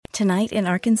Tonight in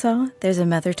Arkansas, there's a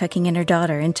mother tucking in her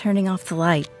daughter and turning off the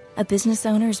light. A business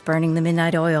owner's burning the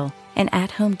midnight oil. An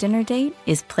at-home dinner date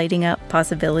is plating up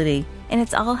possibility. And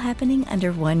it's all happening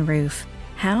under one roof.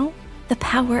 How? The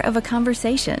power of a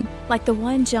conversation, like the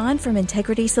one John from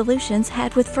Integrity Solutions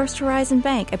had with First Horizon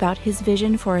Bank about his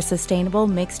vision for a sustainable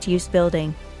mixed-use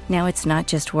building. Now it's not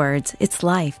just words, it's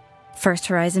life. First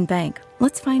Horizon Bank.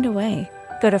 Let's find a way.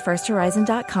 Go to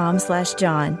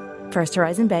firsthorizon.com/John. First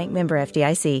Horizon Bank, member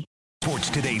FDIC.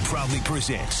 Sports Today proudly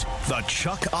presents The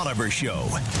Chuck Oliver Show.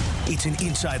 It's an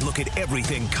inside look at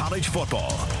everything college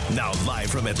football. Now live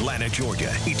from Atlanta,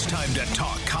 Georgia, it's time to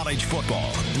talk college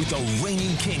football with the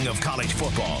reigning king of college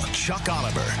football, Chuck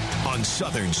Oliver, on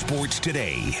Southern Sports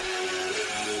Today.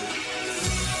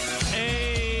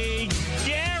 A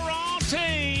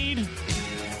guaranteed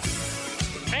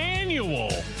annual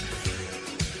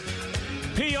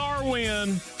PR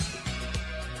win,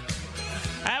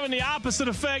 having the opposite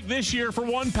effect this year for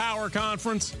one power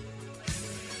conference.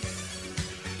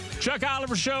 Chuck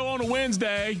Oliver Show on a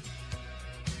Wednesday.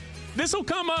 This will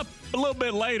come up a little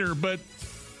bit later, but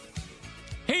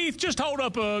Heath, just hold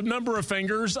up a number of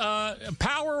fingers.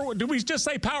 Power, do we just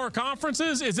say power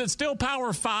conferences? Is it still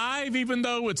Power 5, even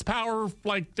though it's power,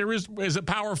 like there is it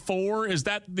Power 4? Is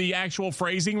that the actual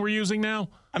phrasing we're using now?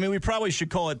 I mean, we probably should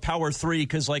call it Power 3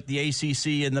 because like the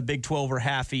ACC and the Big 12 are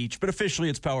half each, but officially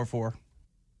it's Power 4.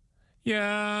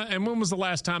 Yeah, and when was the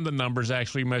last time the numbers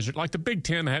actually measured? Like the Big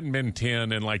Ten hadn't been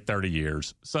 10 in like 30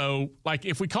 years. So, like,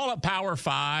 if we call it Power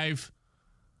 5,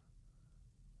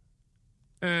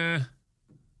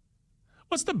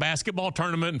 what's the basketball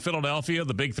tournament in Philadelphia?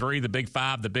 The Big 3, the Big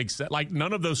 5, the Big 7? Like,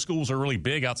 none of those schools are really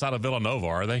big outside of Villanova,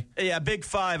 are they? Yeah, Big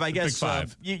 5, I guess. Big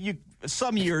 5.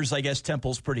 Some years, I guess,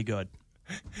 Temple's pretty good.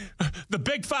 The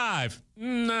Big 5.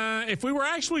 If we were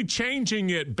actually changing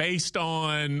it based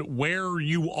on where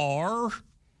you are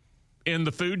in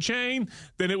the food chain,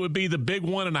 then it would be the Big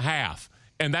 1.5.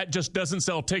 And that just doesn't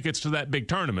sell tickets to that big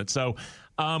tournament. So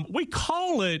we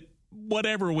call it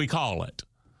whatever we call it.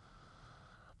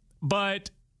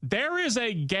 But there is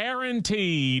a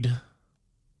guaranteed,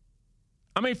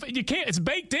 I mean, you can't, it's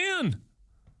baked in,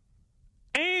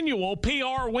 annual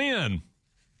PR win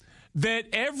that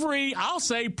every, I'll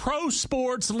say, pro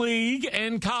sports league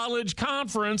and college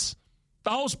conference,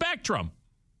 the whole spectrum.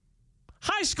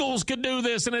 High schools could do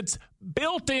this, and it's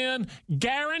built in,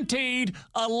 guaranteed,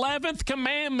 11th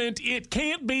commandment. It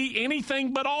can't be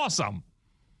anything but awesome.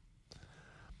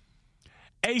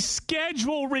 A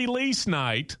schedule release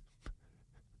night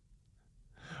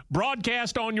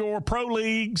broadcast on your pro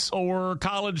leagues or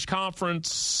college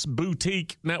conference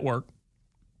boutique network.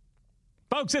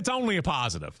 Folks, it's only a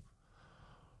positive.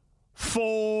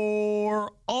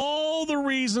 For all the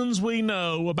reasons we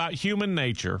know about human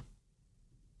nature,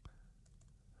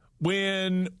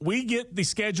 when we get the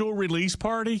schedule release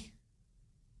party,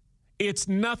 it's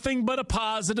nothing but a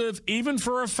positive, even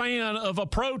for a fan of a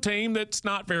pro team that's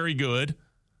not very good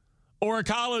or a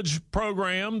college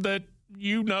program that,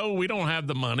 you know, we don't have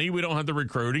the money, we don't have the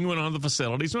recruiting, we don't have the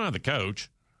facilities, we don't have the coach.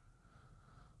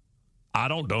 I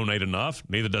don't donate enough,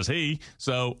 neither does he.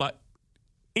 So,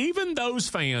 even those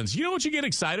fans, you know what you get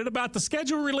excited about? The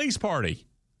schedule release party.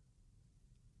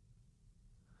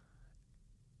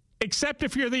 Except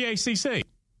if you're the ACC.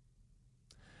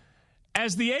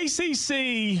 As the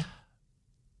ACC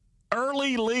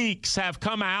early leaks have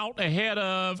come out ahead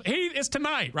of, it's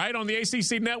tonight, right, on the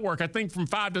ACC network, I think from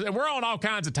 5 to, and we're on all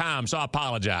kinds of time, so I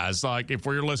apologize, like if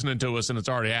you're listening to us and it's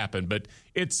already happened, but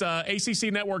it's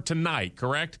ACC network tonight,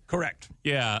 correct? Correct.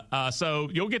 Yeah, so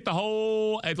you'll get the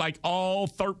whole, like all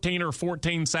 13 or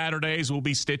 14 Saturdays will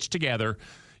be stitched together.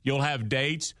 You'll have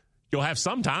dates. You'll have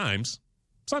sometimes.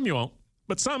 Some you won't,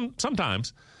 but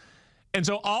sometimes. And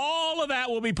so all of that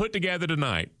will be put together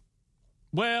tonight.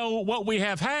 Well, what we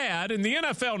have had in the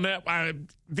NFL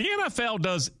the NFL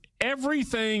does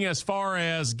everything as far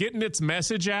as getting its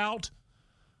message out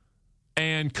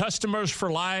and customers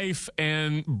for life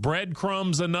and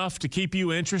breadcrumbs enough to keep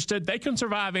you interested. They can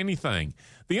survive anything.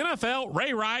 The NFL,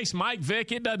 Ray Rice, Mike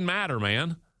Vick, it doesn't matter,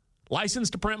 man.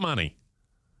 Licensed to print money.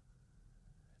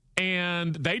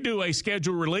 And they do a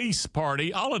schedule release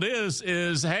party. All it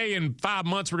is, hey, in 5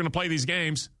 months we're going to play these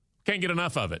games. Can't get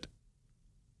enough of it.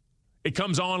 It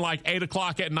comes on like 8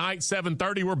 o'clock at night,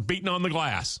 7:30, we're beating on the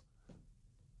glass.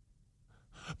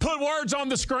 Put words on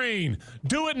the screen.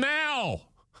 Do it now.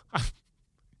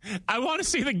 I want to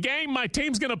see the game my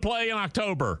team's going to play in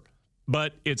October.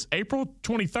 But it's April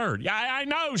 23rd. Yeah, I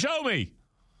know. Show me.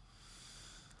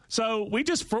 So we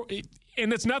just,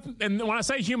 and it's nothing, and when I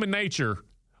say human nature,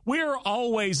 we're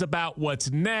always about what's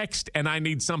next, and I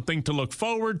need something to look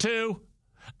forward to.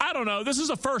 I don't know. This is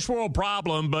a first world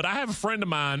problem, but I have a friend of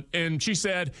mine, and she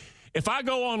said, if I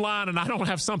go online and I don't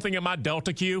have something in my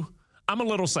Delta queue, I'm a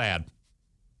little sad.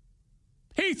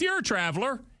 Heath, you're a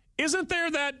traveler. Isn't there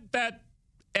that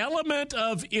element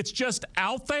of it's just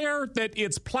out there, that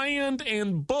it's planned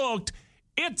and booked?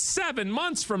 It's 7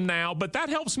 months from now, but that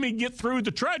helps me get through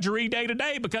the drudgery day to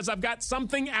day because I've got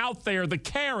something out there, the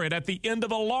carrot at the end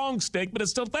of a long stick, but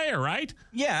it's still there, right?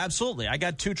 Yeah, absolutely. I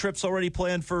got 2 trips already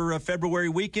planned for February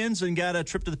weekends and got a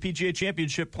trip to the PGA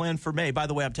Championship planned for May. By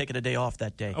the way, I'm taking a day off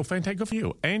that day. Oh, fantastic. Good for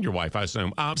you and your wife, I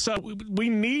assume. So we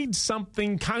need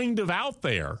something kind of out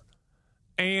there,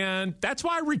 and that's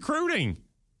why recruiting.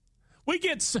 We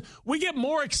get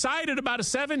more excited about a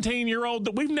 17-year-old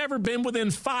that we've never been within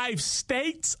 5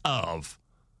 states of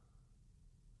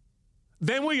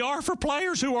than we are for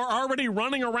players who are already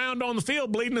running around on the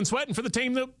field bleeding and sweating for the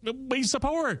team that we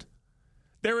support.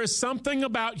 There is something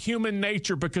about human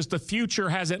nature because the future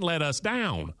hasn't let us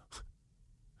down.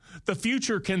 The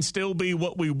future can still be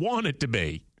what we want it to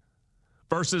be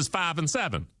versus 5 and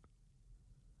 7.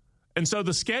 And so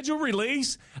the schedule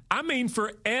release, I mean,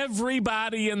 for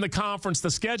everybody in the conference,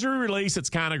 the schedule release, it's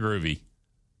kind of groovy,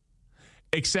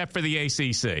 except for the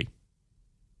ACC.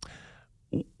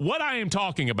 What I am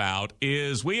talking about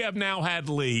is we have now had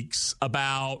leaks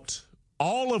about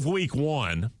all of week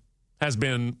 1 has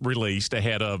been released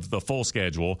ahead of the full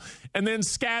schedule, and then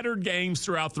scattered games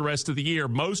throughout the rest of the year,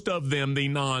 most of them the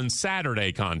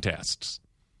non-Saturday contests.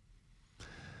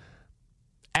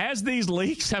 As these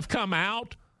leaks have come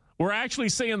out, we're actually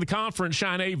seeing the conference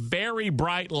shine a very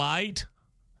bright light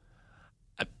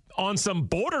on some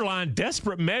borderline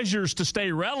desperate measures to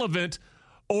stay relevant,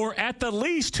 or at the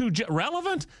least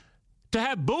relevant to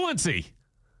have buoyancy.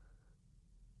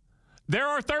 There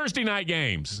are Thursday night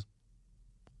games.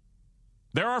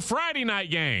 There are Friday night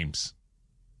games.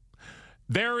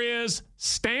 There is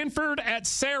Stanford at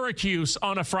Syracuse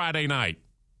on a Friday night.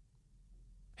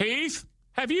 Heath,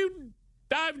 have you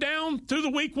dive down through the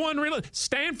week 1 release?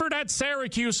 Stanford at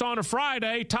Syracuse on a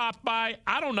Friday, topped by,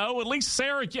 I don't know, at least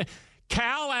Syracuse.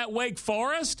 Cal at Wake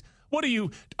Forest? What are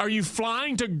you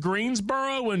flying to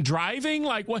Greensboro and driving?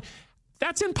 Like, what?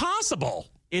 That's impossible.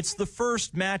 It's the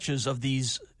first matches of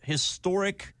these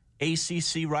historic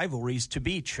ACC rivalries to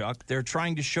be, Chuck. They're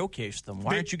trying to showcase them.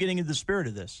 Why aren't you getting into the spirit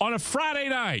of this? On a Friday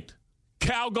night,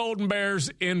 Cal Golden Bears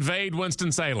invade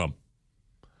Winston-Salem.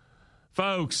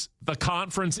 Folks, the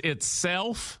conference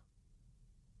itself,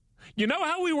 you know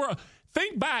how we were,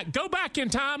 go back in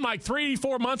time like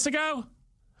 3-4 months ago.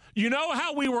 You know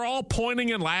how we were all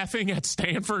pointing and laughing at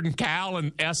Stanford and Cal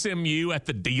and SMU at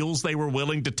the deals they were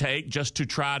willing to take just to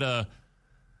try to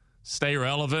stay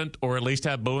relevant or at least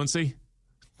have buoyancy?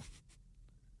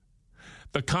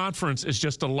 The conference is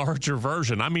just a larger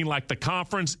version. I mean, like the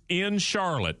conference in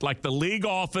Charlotte, like the league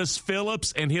office,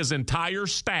 Phillips and his entire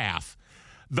staff.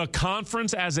 The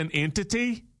conference as an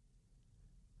entity,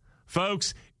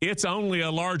 folks, it's only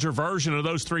a larger version of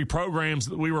those 3 programs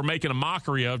that we were making a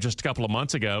mockery of just a couple of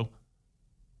months ago.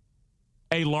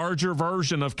 A larger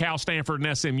version of Cal, Stanford,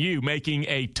 and SMU making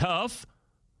a tough,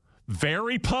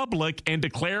 very public and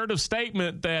declarative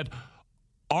statement that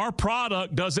our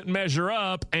product doesn't measure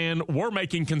up and we're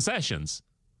making concessions.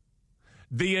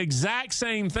 The exact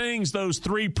same things those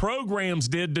 3 programs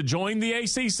did to join the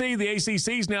ACC, the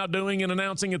ACC's now doing and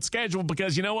announcing its schedule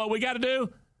because you know what we got to do?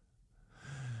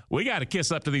 We got to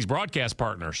kiss up to these broadcast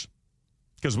partners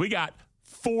because we got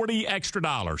 $40 extra.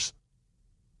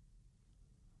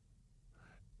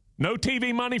 No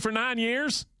TV money for 9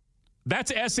 years?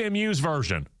 That's SMU's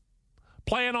version.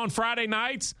 Playing on Friday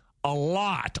nights? A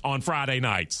lot on Friday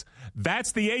nights.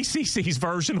 That's the ACC's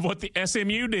version of what the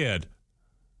SMU did.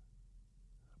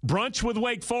 Brunch with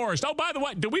Wake Forest. Oh, by the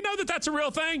way, do we know that that's a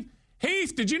real thing?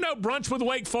 Heath, did you know Brunch with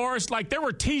Wake Forest? Like there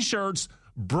were T-shirts,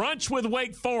 Brunch with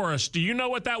Wake Forest. Do you know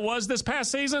what that was this past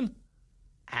season?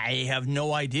 I have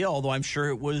no idea, although I'm sure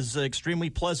it was extremely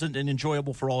pleasant and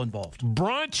enjoyable for all involved.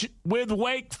 Brunch with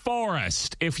Wake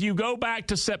Forest. If you go back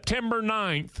to September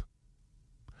 9th,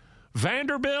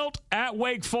 Vanderbilt at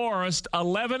Wake Forest,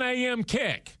 11 a.m.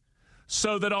 kick.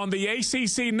 So that on the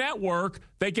ACC network,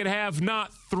 they could have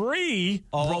not 3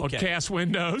 broadcast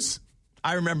windows.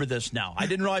 I remember this now. I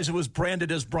didn't realize it was branded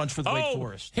as Brunch with Wake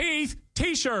Forest. Heath,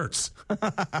 T-shirts.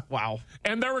 Wow.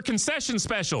 And there were concession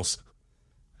specials.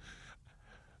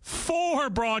 4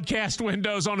 broadcast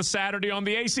windows on a Saturday on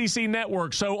the ACC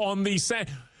network. So on the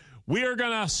we are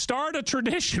going to start a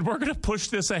tradition. We're going to push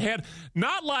this ahead.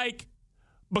 Not like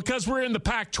because we're in the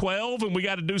Pac-12 and we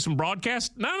got to do some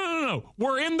broadcast. No.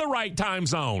 We're in the right time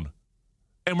zone.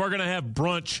 And we're going to have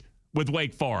brunch with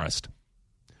Wake Forest.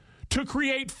 to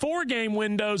create 4-game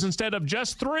windows instead of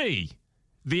just 3.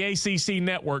 The ACC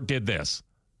network did this.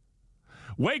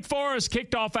 Wake Forest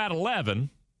kicked off at 11.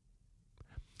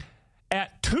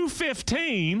 At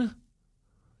 2:15,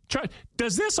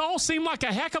 does this all seem like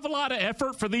a heck of a lot of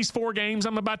effort for these 4 games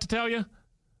I'm about to tell you?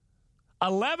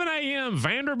 11 a.m.,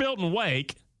 Vanderbilt and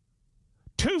Wake.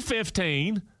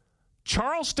 2:15,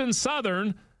 Charleston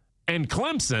Southern and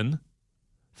Clemson.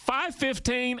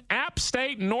 5:15, App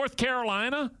State and North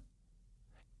Carolina.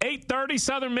 8:30,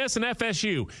 Southern Miss and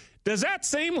FSU. Does that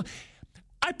seem...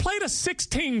 I played a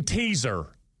 16 teaser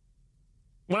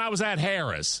when I was at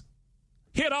Harris.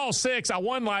 Hit all 6. I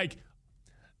won like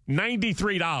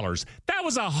 $93. That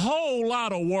was a whole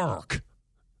lot of work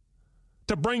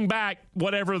to bring back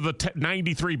whatever the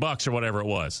 $93 or whatever it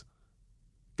was,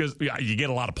 because you get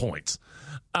a lot of points.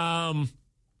 It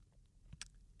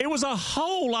was a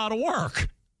whole lot of work.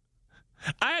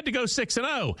 I had to go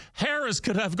 6-0. Harris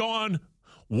could have gone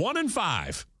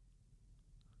 1-5.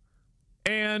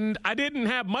 And I didn't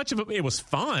have much of it. It was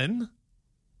fun.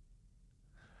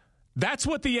 That's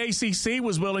what the ACC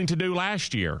was willing to do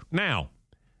last year. Now,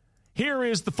 here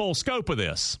is the full scope of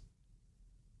this.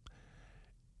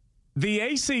 The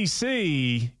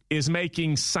ACC is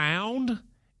making sound,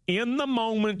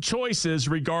 in-the-moment choices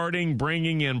regarding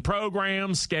bringing in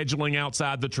programs, scheduling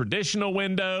outside the traditional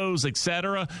windows,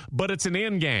 etc., but it's an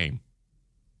end game.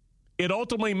 It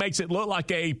ultimately makes it look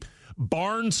like a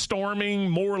barnstorming,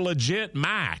 more legit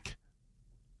MAC.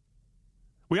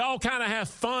 We all kind of have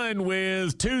fun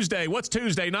with Tuesday. What's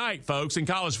Tuesday night, folks? In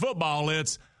college football,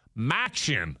 it's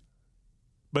MACtion.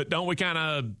 But don't we kind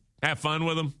of have fun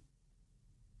with them?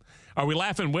 Are we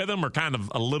laughing with them or kind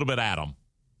of a little bit at them?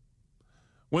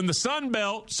 When the Sun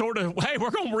Belt sort of, hey,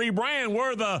 we're going to rebrand.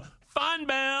 We're the Fun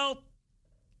Belt.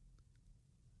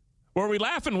 Were we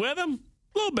laughing with them?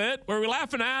 A little bit. Were we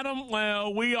laughing at them?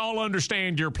 Well, we all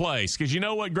understand your place. Because you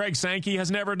know what Greg Sankey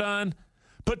has never done?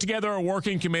 Put together a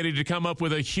working committee to come up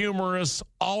with a humorous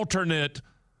alternate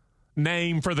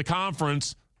name for the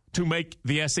conference to make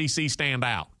the SEC stand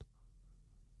out.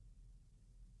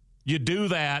 You do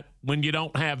that when you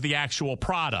don't have the actual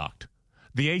product.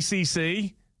 The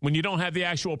ACC, when you don't have the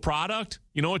actual product,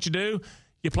 you know what you do?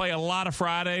 You play a lot of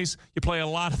Fridays. You play a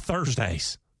lot of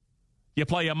Thursdays. You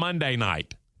play a Monday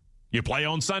night. You play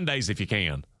on Sundays if you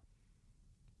can.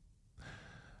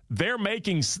 They're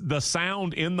making the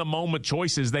sound in the moment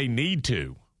choices they need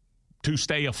to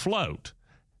stay afloat.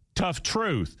 Tough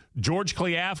truth. George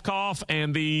Kliavkoff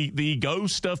and the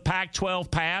ghost of Pac-12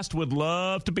 past would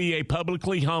love to be a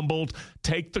publicly humbled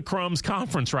take the crumbs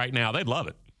conference right now. They'd love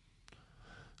it.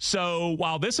 So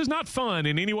while this is not fun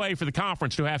in any way for the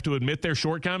conference to have to admit their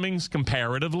shortcomings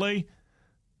comparatively,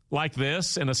 like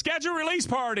this, and a schedule release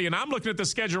party, and I'm looking at the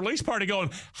schedule release party going,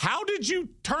 how did you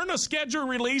turn a schedule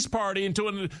release party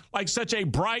into such a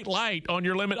bright light on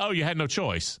your limit? Oh, you had no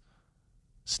choice.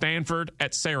 Stanford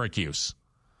at Syracuse.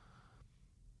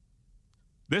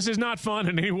 This is not fun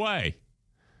in any way.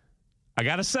 I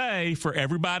got to say, for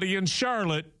everybody in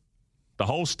Charlotte, the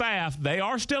whole staff, they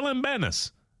are still in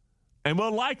business. And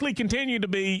will likely continue to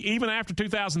be even after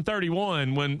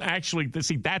 2031, when actually,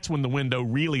 see, that's when the window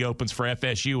really opens for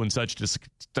FSU and such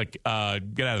to get out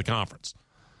of the conference.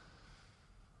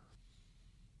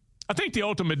 I think the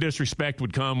ultimate disrespect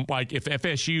would come like if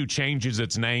FSU changes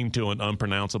its name to an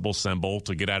unpronounceable symbol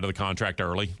to get out of the contract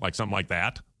early, like something like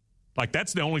that. Like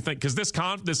that's the only thing, because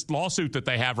this lawsuit that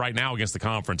they have right now against the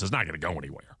conference is not going to go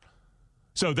anywhere.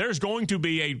 So there's going to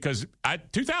be because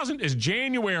 2000 is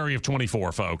January of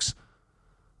 24, folks.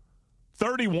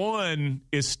 31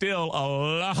 is still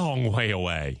a long way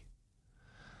away.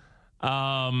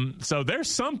 So there's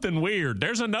something weird.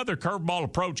 There's another curveball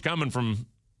approach coming from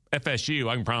FSU.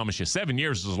 I can promise you 7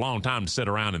 years is a long time to sit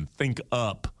around and think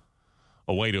up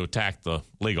a way to attack the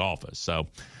league office. So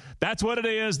that's what it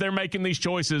is. They're making these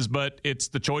choices, but it's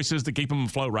the choices that keep them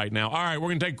afloat right now. All right, we're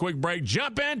going to take a quick break.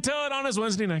 Jump into it on this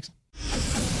Wednesday next.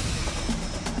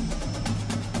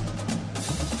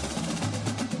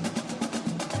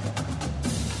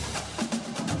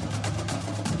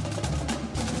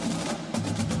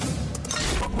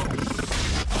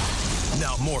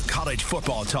 More college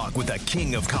football talk with the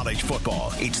king of college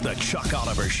football. It's the Chuck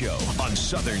Oliver Show on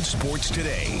Southern Sports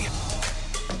Today.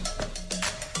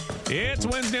 It's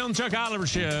Wednesday on the Chuck Oliver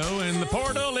Show, and the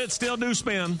portal, it still do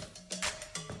spin.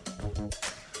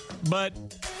 But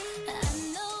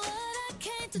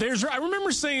I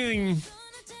remember seeing,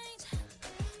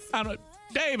 I don't know,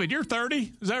 David, you're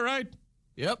 30, is that right?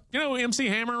 Yep. You know who MC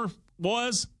Hammer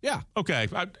was? Yeah. Okay,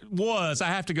 I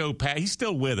have to go past, he's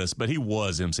still with us, but he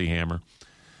was MC Hammer.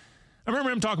 I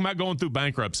remember him talking about going through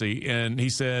bankruptcy, and he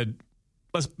said,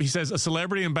 he says, a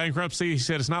celebrity in bankruptcy, he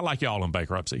said, it's not like y'all in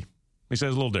bankruptcy. He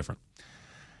says, a little different.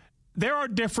 There are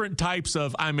different types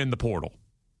of I'm in the portal.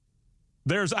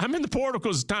 There's I'm in the portal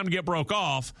because it's time to get broke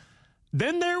off.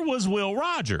 Then there was Will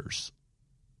Rogers,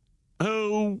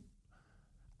 who,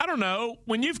 I don't know,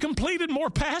 when you've completed more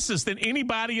passes than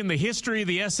anybody in the history of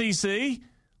the SEC,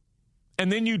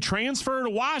 and then you transfer to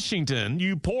Washington,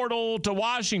 you portal to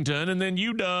Washington, and then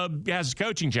UW has a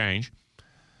coaching change.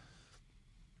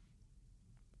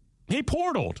 He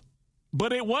portaled,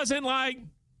 but it wasn't like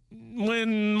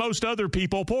when most other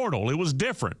people portal. It was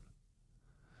different.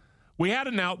 We had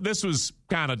it now. This was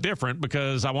kind of different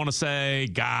because I want to say,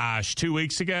 2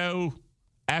 weeks ago,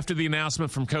 after the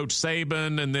announcement from Coach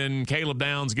Saban, and then Caleb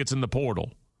Downs gets in the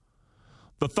portal.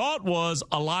 The thought was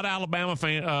a lot of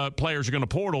Alabama players are going to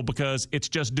portal because it's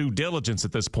just due diligence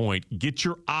at this point. Get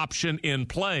your option in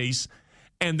place,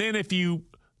 and then if you,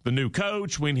 the new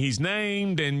coach, when he's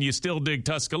named, and you still dig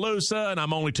Tuscaloosa, and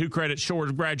I'm only 2 credits short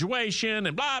of graduation,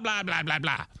 and blah, blah, blah, blah,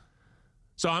 blah.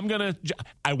 So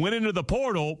I went into the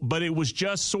portal, but it was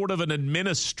just sort of an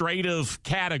administrative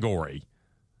category.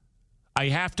 I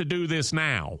have to do this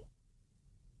now.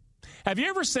 Have you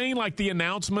ever seen like the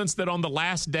announcements that on the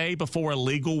last day before a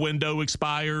legal window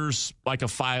expires, like a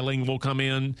filing will come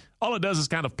in? All it does is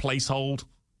kind of placehold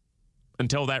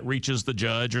until that reaches the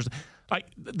judge. Or like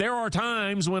there are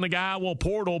times when a guy will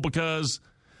portal because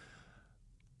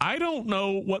I don't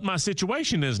know what my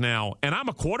situation is now, and I'm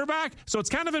a quarterback, so it's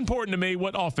kind of important to me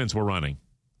what offense we're running.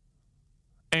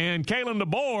 And Kalen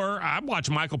DeBoer, I watch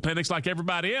Michael Penix like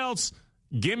everybody else.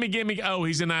 Gimme. Oh,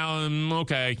 he's in now.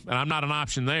 Okay, and I'm not an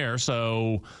option there.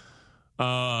 So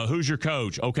who's your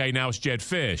coach? Okay, now it's Jedd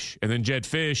Fisch. And then Jedd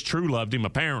Fisch, True loved him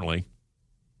apparently.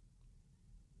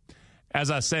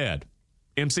 As I said,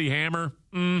 MC Hammer,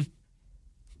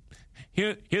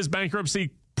 his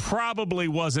bankruptcy probably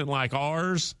wasn't like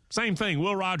ours. Same thing,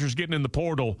 Will Rogers getting in the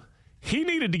portal. He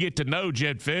needed to get to know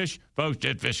Jedd Fisch. Folks,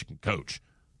 Jedd Fisch can coach,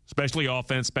 especially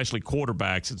offense, especially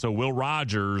quarterbacks. And so Will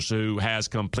Rogers, who has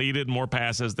completed more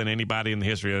passes than anybody in the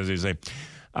history, as he say,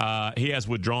 he has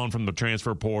withdrawn from the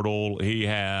transfer portal. He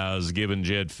has given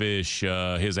Jedd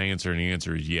Fisch his answer, and the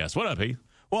answer is yes. What up, Heath?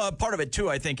 Well, part of it, too,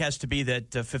 I think, has to be that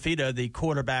Fifita, the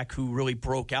quarterback who really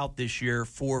broke out this year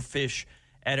for Fisch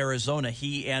at Arizona,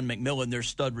 he and McMillan, their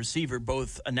stud receiver,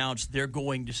 both announced they're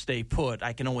going to stay put.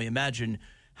 I can only imagine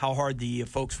how hard the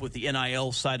folks with the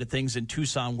NIL side of things in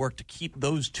Tucson work to keep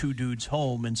those two dudes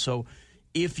home. And so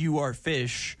if you are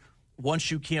Fisch,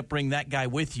 once you can't bring that guy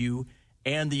with you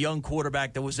and the young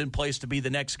quarterback that was in place to be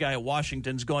the next guy at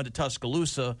Washington's gone to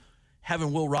Tuscaloosa,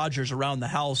 having Will Rogers around the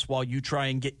house while you try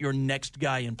and get your next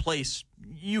guy in place,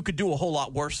 you could do a whole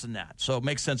lot worse than that. So it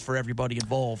makes sense for everybody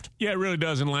involved. Yeah, it really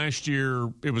does. And last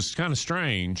year, it was kind of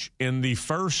strange. In the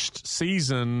first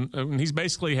season, he's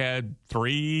basically had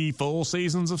 3 full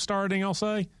seasons of starting, I'll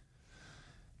say.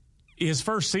 His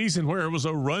first season, where it was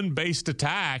a run-based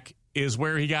attack, is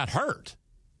where he got hurt.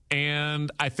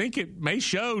 And I think it may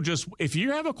show just if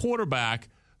you have a quarterback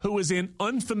who is in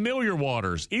unfamiliar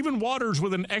waters, even waters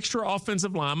with an extra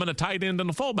offensive lineman, a tight end, and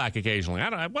a fullback occasionally.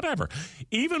 Whatever.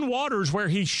 Even waters where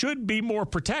he should be more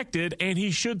protected and he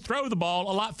should throw the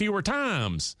ball a lot fewer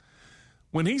times.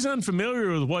 When he's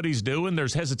unfamiliar with what he's doing,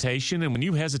 there's hesitation. And when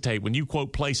you hesitate, when you,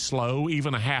 quote, play slow,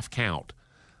 even a half count,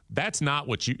 that's not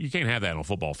what you can't have that on a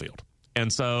football field.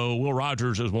 And so Will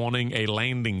Rogers is wanting a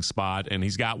landing spot, and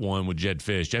he's got one with Jedd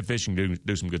Fisch. Jedd Fisch can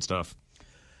do some good stuff.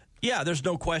 Yeah, there's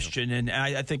no question. And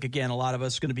I think, again, a lot of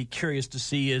us are going to be curious to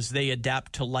see as they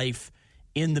adapt to life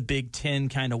in the Big Ten,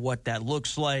 kind of what that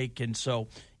looks like. And so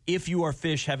if you are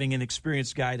Fisch, having an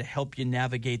experienced guy to help you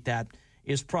navigate that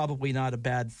is probably not a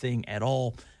bad thing at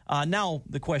all. Now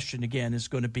the question, again, is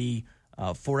going to be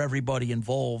for everybody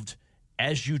involved,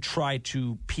 as you try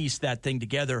to piece that thing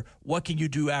together, what can you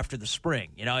do after the spring?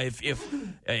 You know, if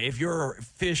you're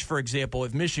Fisch, for example,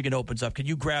 if Michigan opens up, can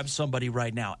you grab somebody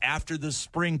right now? After the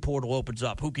spring portal opens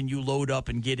up, who can you load up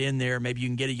and get in there? Maybe you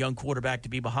can get a young quarterback to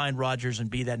be behind Rodgers and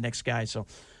be that next guy. So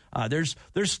there's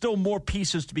still more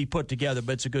pieces to be put together,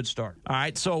 but it's a good start. All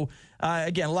right, so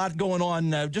again, a lot going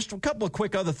on. Just a couple of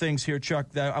quick other things here, Chuck,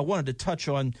 that I wanted to touch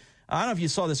on. I don't know if you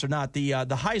saw this or not. The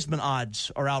Heisman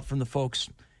odds are out from the folks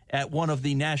at one of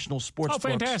the national sports books. Oh,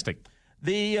 fantastic.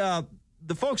 The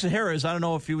folks at Harris, I don't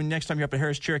know if you, next time you're up at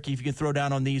Harris Cherokee, if you can throw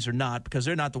down on these or not, because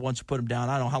they're not the ones who put them down.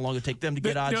 I don't know how long it take them to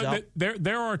get odds out.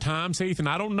 There are times, Heath, and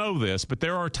I don't know this, but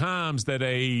there are times that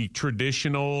a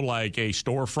traditional, like a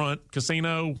storefront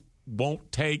casino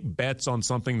won't take bets on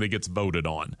something that gets voted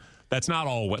on. That's not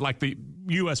always. Like the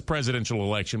U.S. presidential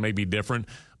election may be different,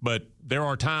 but there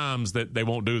are times that they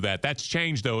won't do that. That's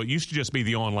changed, though. It used to just be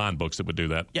the online books that would do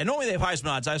that. Yeah, normally they have Heisman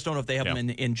odds. I just don't know if they have them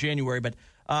in January. But,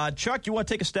 Chuck, you want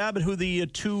to take a stab at who the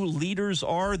two leaders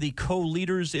are, the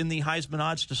co-leaders in the Heisman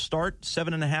odds to start?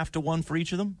 7.5 to 1 for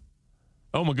each of them?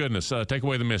 Oh, my goodness. Take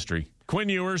away the mystery. Quinn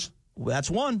Ewers. Well,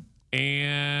 that's one.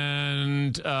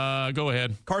 And go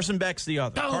ahead. Carson Beck's the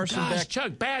other. Oh, Carson gosh, Beck.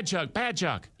 Chuck, bad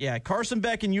Chuck. Yeah, Carson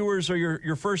Beck and Ewers are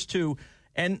your first two.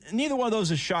 And neither one of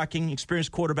those is shocking.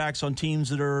 Experienced quarterbacks on teams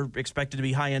that are expected to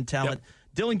be high-end talent.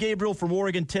 Yep. Dylan Gabriel from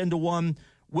Oregon, 10 to 1.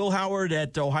 Will Howard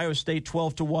at Ohio State,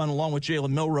 12 to 1, along with Jalen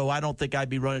Milroe. I don't think I'd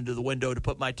be running to the window to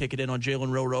put my ticket in on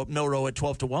Jalen Milroe at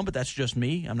 12 to 1, but that's just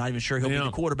me. I'm not even sure he'll be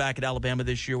the quarterback at Alabama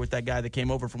this year with that guy that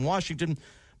came over from Washington.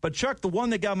 But, Chuck, the one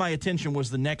that got my attention was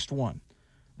the next one.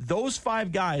 Those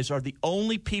 5 guys are the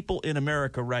only people in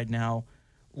America right now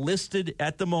listed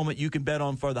at the moment you can bet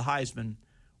on for the Heisman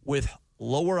with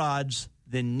lower odds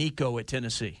than Nico at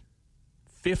Tennessee.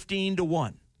 15 to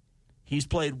 1. He's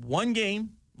played one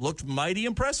game, looked mighty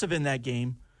impressive in that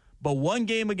game, but one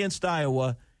game against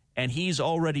Iowa, and he's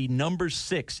already number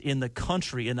 6 in the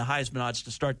country in the Heisman odds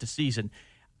to start the season.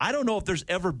 I don't know if there's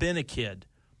ever been a kid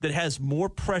that has more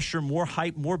pressure, more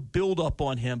hype, more build-up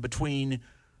on him between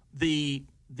the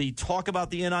talk about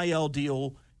the NIL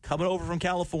deal coming over from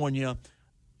California,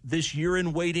 this year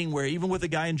in waiting where even with a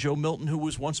guy in Joe Milton who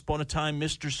was once upon a time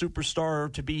Mr.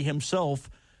 Superstar to be himself,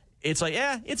 it's like,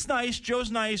 it's nice.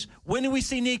 Joe's nice. When do we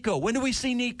see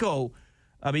Nico?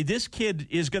 I mean, this kid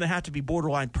is going to have to be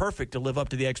borderline perfect to live up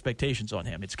to the expectations on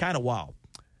him. It's kind of wild.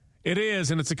 It is,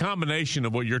 and it's a combination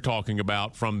of what you're talking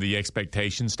about from the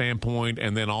expectation standpoint,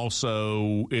 and then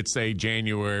also it's a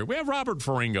January. We have Robert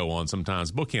Ferringo on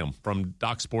sometimes. Book him from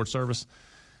Doc Sports Service.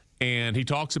 And he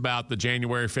talks about the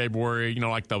January, February,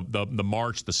 like the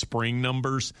March, the spring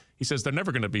numbers. He says they're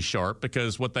never going to be sharp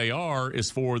because what they are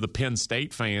is for the Penn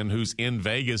State fan who's in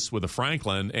Vegas with a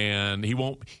Franklin, and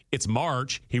it's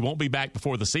March. He won't be back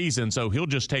before the season, so he'll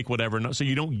just take whatever. So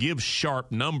you don't give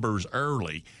sharp numbers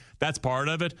early. That's part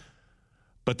of it.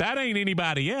 But that ain't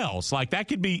anybody else. Like, that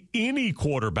could be any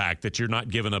quarterback that you're not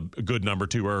giving a good number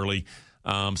to early.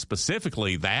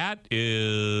 Specifically, that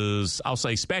is, I'll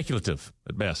say, speculative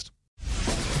at best.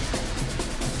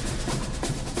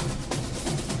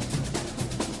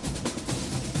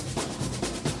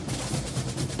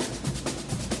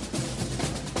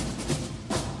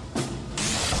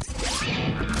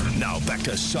 Now back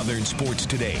to Southern Sports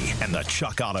Today and the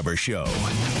Chuck Oliver Show.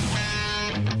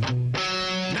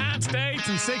 9 states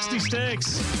and 60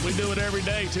 sticks. We do it every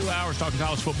day, 2 hours talking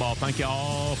college football. Thank you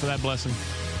all for that blessing.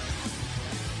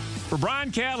 For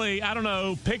Brian Kelly, I don't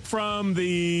know, pick from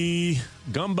the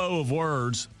gumbo of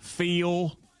words,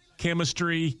 feel,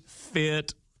 chemistry,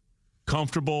 fit,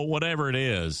 comfortable, whatever it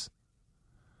is.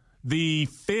 The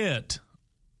fit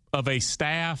of a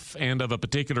staff and of a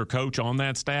particular coach on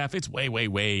that staff, it's way, way,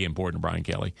 way important to Brian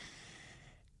Kelly.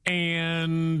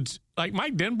 And like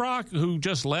Mike Denbrock, who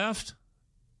just left,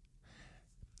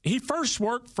 he first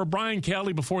worked for Brian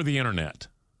Kelly before the internet.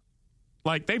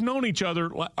 Like, they've known each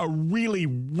other a really,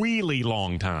 really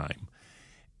long time.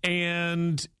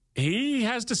 And he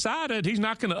has decided he's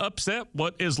not going to upset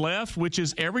what is left, which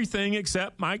is everything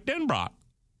except Mike Denbrock.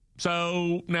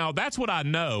 So now that's what I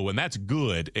know, and that's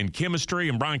good. And chemistry,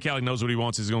 and Brian Kelly knows what he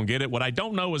wants, he's going to get it. What I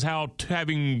don't know is how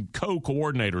having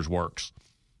co-coordinators works.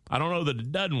 I don't know that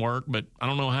it doesn't work, but I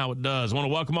don't know how it does. I want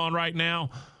to welcome on right now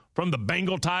from the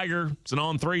Bengal Tiger. It's an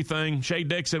on-3 thing. Shea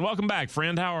Dixon, welcome back,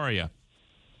 friend. How are you?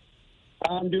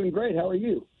 I'm doing great. How are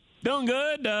you? Doing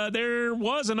good. There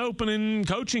was an opening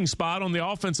coaching spot on the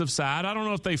offensive side. I don't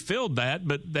know if they filled that,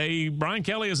 but Brian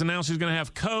Kelly has announced he's going to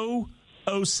have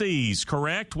co-OCs,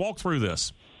 correct? Walk through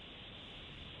this.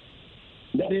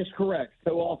 That is correct.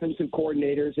 Co-offensive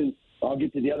coordinators, and I'll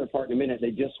get to the other part in a minute. They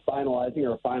just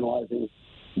finalizing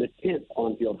the 10th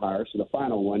on-field hire, so the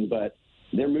final one, but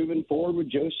they're moving forward with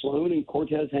Joe Sloan and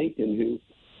Cortez Hankton, who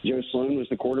Joe Sloan was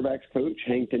the quarterback's coach.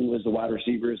 Hankton was the wide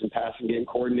receivers and passing game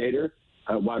coordinator,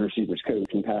 wide receivers coach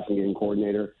and passing game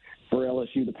coordinator for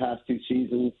LSU the past 2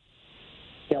 seasons.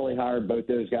 Kelly hired both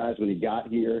those guys when he got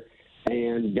here,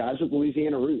 and guys with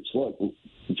Louisiana roots. Look,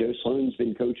 Joe Sloan's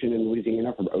been coaching in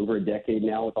Louisiana for over a decade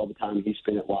now with all the time he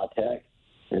spent at La Tech.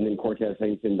 And then Cortez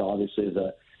Hankton obviously is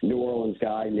a New Orleans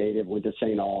guy, native, went to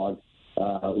St. Aug.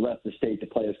 Left the state to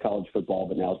play his college football,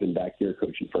 but now has been back here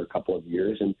coaching for a couple of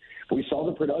years. And we saw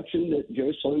the production that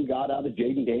Joe Sloan got out of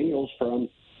Jaden Daniels from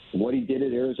what he did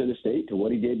at Arizona State to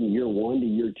what he did in year 1 to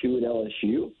year 2 at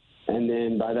LSU. And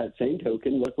then by that same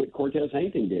token, look what Cortez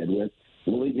Hankton did with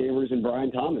Malik Neighbors and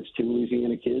Brian Thomas, two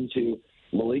Louisiana kids who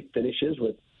Malik finishes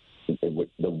with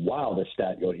the wildest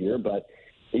stat you'll hear, but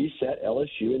he set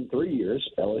LSU in 3 years,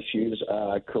 LSU's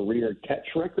career catch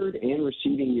record and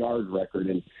receiving yard record.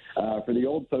 And for the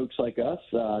old folks like us,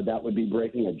 that would be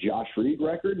breaking a Josh Reed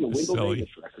record and a Wendell Davis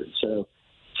record. So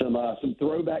some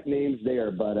throwback names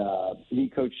there, but he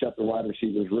coached up the wide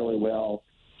receivers really well.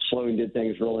 Sloan did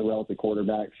things really well with the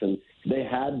quarterbacks, and they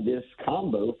had this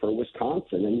combo for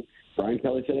Wisconsin. And Brian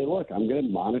Kelly said, hey, look, I'm going to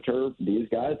monitor these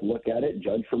guys, look at it,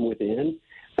 judge from within.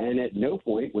 And at no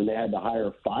point when they had to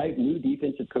hire 5 new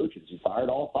defensive coaches, he fired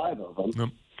all 5 of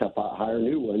them to hire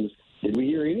new ones, did we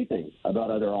hear anything about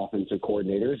other offensive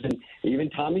coordinators? And even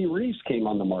Tommy Rees came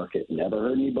on the market. Never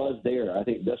heard any buzz there. I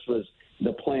think this was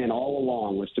the plan all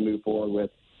along, was to move forward with,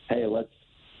 hey,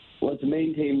 let's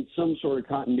maintain some sort of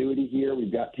continuity here.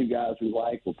 We've got 2 guys we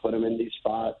like. We'll put them in these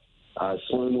spots.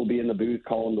 Sloan will be in the booth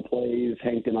calling the plays,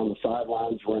 Hankton on the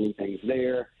sidelines running things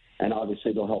there. And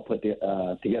obviously they'll help put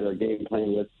together a game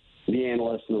plan with the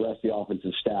analysts and the rest of the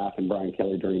offensive staff and Brian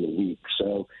Kelly during the week.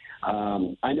 So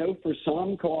I know for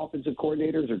some co-offensive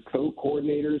coordinators or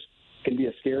co-coordinators can be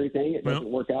a scary thing. It doesn't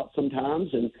work out sometimes.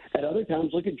 And at other times,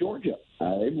 look at Georgia.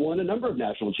 They've won a number of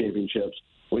national championships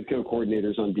with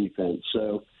co-coordinators on defense.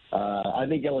 So I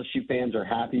think LSU fans are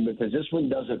happy because this one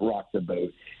doesn't rock the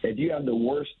boat. If you have the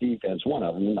worst defense, one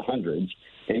of them in the hundreds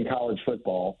in college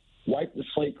football, wipe the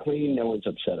slate clean, no one's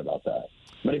upset about that.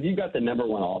 But if you've got the number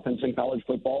 1 offense in college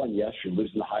football, and yes, you're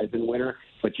losing the Heisman winner,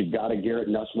 but you've got a Garrett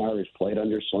Nussmeier who's played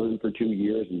under Sloan for 2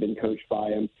 years and been coached by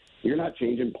him, you're not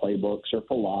changing playbooks or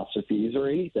philosophies or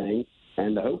anything,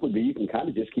 and the hope would be you can kind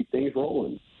of just keep things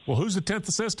rolling. Well, who's the 10th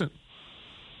assistant?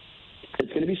 It's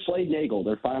going to be Slade Nagel.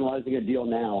 They're finalizing a deal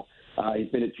now. He's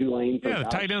been at Tulane for the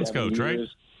tight ends coach, years. right?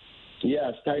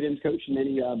 Yes, tight ends coach, and then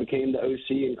he became the OC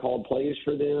and called plays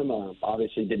for them.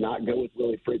 Obviously did not go with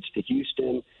Willie Fritz to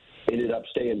Houston, ended up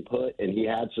staying put, and he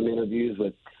had some interviews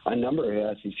with a number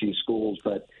of SEC schools,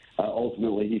 but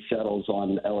ultimately he settles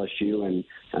on LSU, and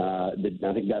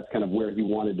I think that's kind of where he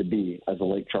wanted to be as a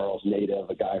Lake Charles native,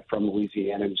 a guy from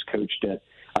Louisiana who's coached at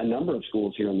a number of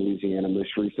schools here in Louisiana,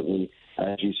 most recently,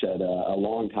 as you said, a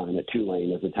long time at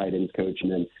Tulane as a tight ends coach,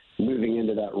 and then moving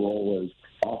into that role as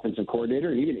offensive coordinator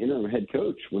and even interim head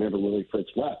coach whenever Willie Fritz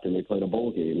left and they played a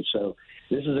bowl game. So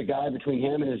this is a guy between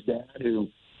him and his dad who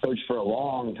coached for a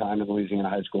long time in Louisiana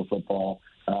high school football,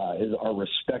 are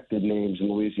respected names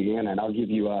in Louisiana. And I'll give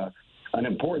you an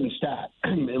important stat,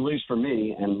 at least for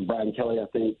me and Brian Kelly. I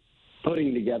think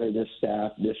putting together this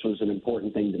staff, this was an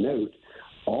important thing to note.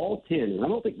 All 10, and I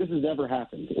don't think this has ever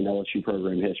happened in LSU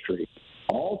program history,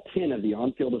 all 10 of the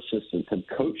on-field assistants have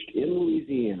coached in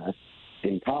Louisiana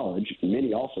in college,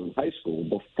 many also in high school,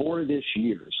 before this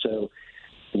year. So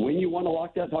when you want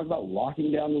to talk about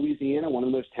locking down Louisiana, one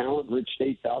of the most talent-rich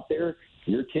states out there,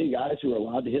 your 10 guys who are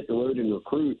allowed to hit the road and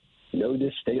recruit know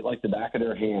this state like the back of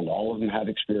their hand. All of them have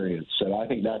experience. So I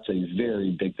think that's a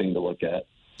very big thing to look at.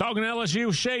 Talking LSU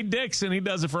with Shea Dixon. He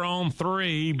does it for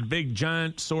On3, big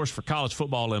giant source for college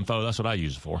football info. That's what I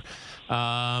use it for.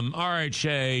 All right,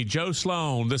 Shea. Joe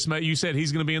Sloan. You said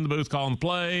he's going to be in the booth calling the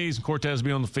plays, and Cortez will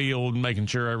be on the field making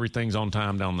sure everything's on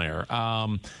time down there.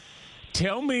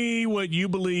 Tell me what you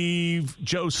believe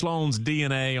Joe Sloan's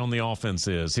DNA on the offense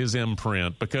is, his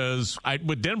imprint, because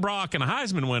with Denbrock and a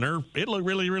Heisman winner, it looked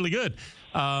really, really good.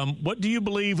 What do you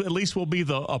believe at least will be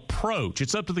the approach?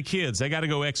 It's up to the kids. They got to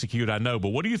go execute, I know. But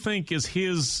what do you think is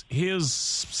his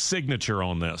signature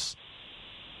on this?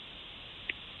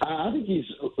 I think he's,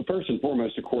 first and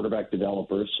foremost, a quarterback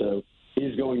developer. So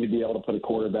he's going to be able to put a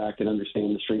quarterback and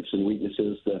understand the strengths and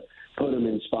weaknesses to put them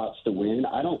in spots to win.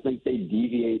 I don't think they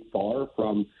deviate far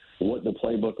from what the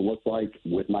playbook looked like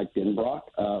with Mike Denbrock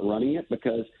running it,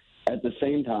 because at the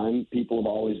same time, people have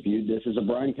always viewed this as a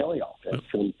Brian Kelly offense.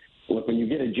 And look, when you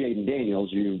get a Jaden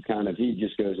Daniels, he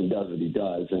just goes and does what he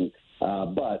does. And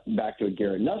but back to a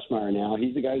Garrett Nussmeier now,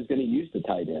 he's the guy who's going to use the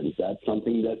tight ends. That's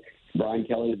something that Brian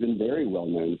Kelly has been very well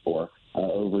known for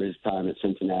over his time at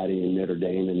Cincinnati and Notre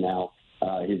Dame, and now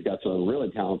he's got some really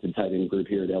talented tight end group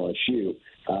here at LSU.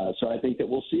 So I think that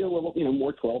we'll see a little,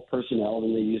 more 12 personnel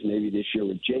than they used maybe this year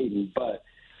with Jaden. But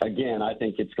again, I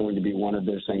think it's going to be one of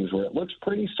those things where it looks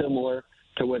pretty similar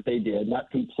to what they did, not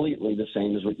completely the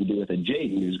same as what you do with a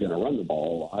Jaden who's going to run the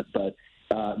ball a lot, but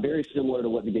very similar to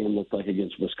what the game looked like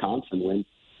against Wisconsin when,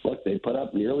 look, they put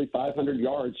up nearly 500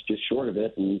 yards just short of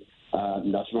it, and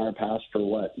Nussmeier passed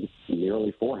for,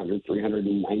 nearly 400,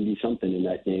 390-something in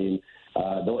that game.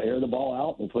 They'll air the ball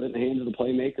out, they'll put it in the hands of the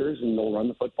playmakers, and they'll run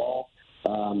the football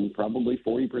probably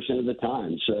 40% of the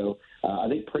time. So I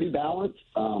think pretty balanced.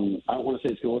 I don't want to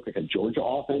say it's going to look like a Georgia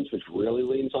offense, which really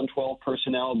leans on 12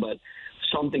 personnel, but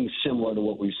something similar to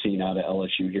what we've seen out of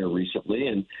LSU here recently.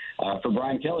 And for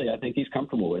Brian Kelly, I think he's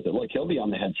comfortable with it. Look, he'll be on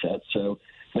the headset, so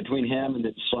between him and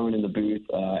Sloan in the booth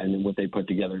and then what they put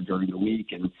together during the week,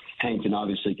 and Hankton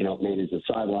obviously can help manage the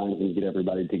sidelines and get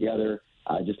everybody together,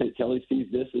 I just think Kelly sees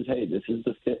this as, hey, this is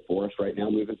the fit for us right now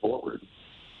moving forward.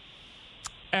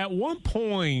 At one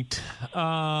point,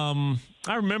 I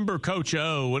remember Coach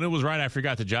O, when it was right after he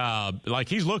got the job, like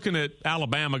he's looking at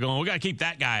Alabama going, we got to keep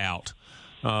that guy out.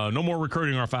 No more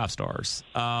recruiting our 5 stars.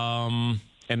 And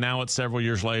now it's several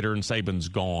years later and Saban's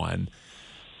gone.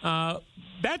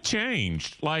 That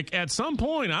changed. Like at some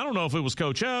point, I don't know if it was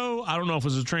Coach O, I don't know if it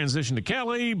was a transition to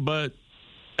Kelly, but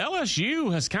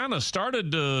LSU has kind of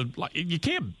started to, like, you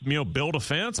can't, build a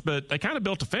fence, but they kind of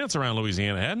built a fence around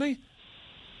Louisiana, hadn't they?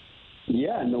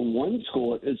 Yeah, and the one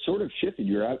school, it sort of shifted.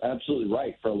 You're absolutely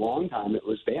right. For a long time, it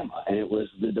was Bama, and it was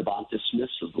the Devonta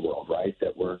Smiths of the world, right,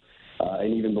 that were,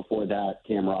 and even before that,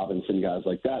 Cam Robinson, guys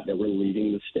like that were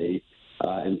leading the state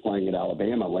and playing at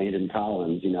Alabama. Landon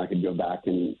Collins, I could go back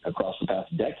and across the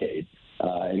past decade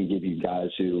and give you guys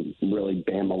who really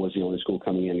Bama was the only school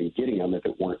coming in and getting them if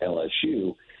it weren't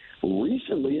LSU.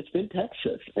 Recently, it's been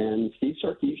Texas, and Steve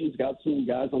Sarkisian's got some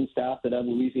guys on staff that have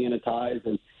Louisiana ties,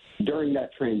 and during that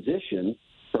transition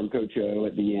from Coach O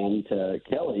at the end to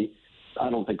Kelly, I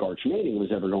don't think Arch Manning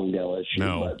was ever going to LSU.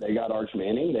 No. But they got Arch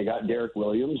Manning. They got Derek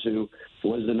Williams, who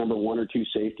was the number 1 or 2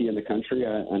 safety in the country.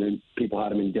 I know people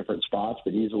had him in different spots,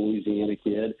 but he's a Louisiana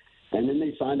kid. And then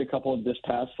they signed a couple of this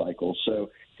past cycle.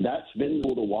 So that's been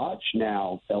cool to watch.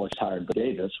 Now, LSU hired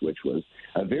Davis, which was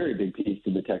a very big piece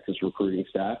to the Texas recruiting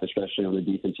staff, especially on the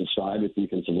defensive side with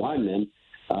defensive linemen.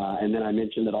 And then I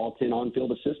mentioned that all 10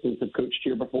 on-field assistants have coached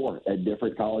here before at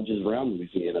different colleges around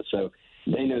Louisiana. So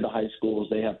they know the high schools.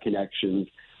 They have connections.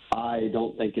 I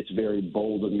don't think it's very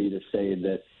bold of me to say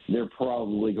that they're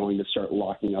probably going to start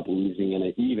locking up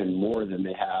Louisiana even more than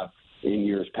they have in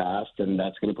years past, and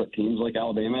that's going to put teams like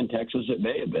Alabama and Texas at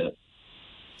bay a bit.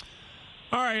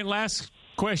 All right, last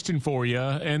question for you,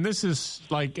 and this is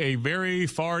like a very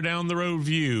far down the road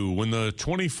view when the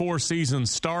 24 season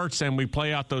starts and we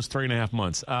play out those 3.5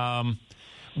 months.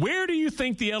 Where do you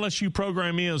think the LSU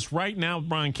program is right now with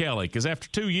Brian Kelly? Because after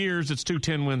 2 years, it's 2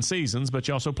 10-win seasons, but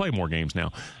you also play more games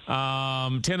now.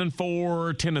 10-4,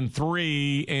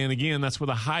 10-3, and again, that's with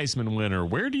a Heisman winner.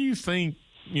 Where do you think,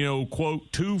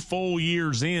 quote, 2 full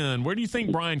years in, where do you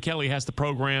think Brian Kelly has the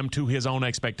program to his own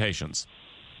expectations?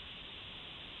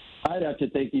 I'd have to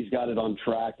think he's got it on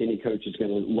track. Any coach is going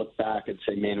to look back and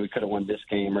say, man, we could have won this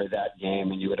game or that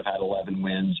game, and you would have had 11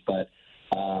 wins. But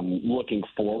looking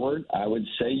forward, I would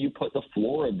say you put the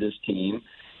floor of this team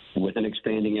with an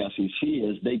expanding SEC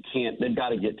is they've got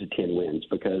to get to 10 wins,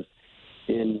 because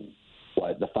in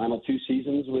the final 2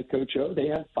 seasons with Coach O, they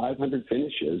had 500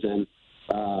 finishes. And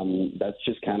that's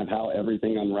just kind of how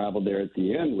everything unraveled there at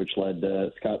the end, which led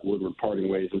to Scott Woodward parting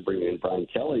ways and bringing in Brian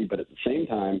Kelly. But at the same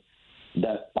time,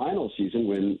 that final season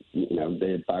when,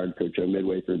 they had fired Coach O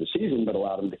midway through the season but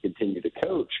allowed him to continue to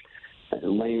coach, we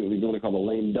want to call it a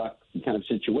lame duck kind of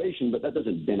situation, but that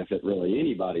doesn't benefit really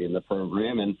anybody in the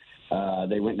program. And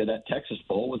they went to that Texas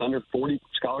Bowl with under 40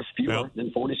 fewer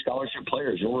than 40 scholarship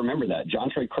players. You'll remember that.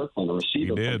 Jontre Kirkland, a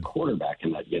receiver, played quarterback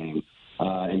in that game,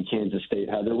 and Kansas State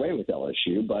had their way with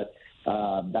LSU. But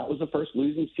that was the first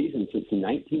losing season since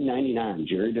 1999,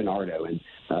 Jerry DiNardo. And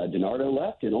DiNardo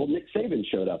left, and old Nick Saban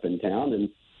showed up in town. And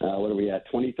what are we at?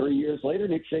 23 years later,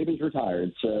 Nick Saban's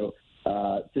retired. So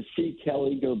to see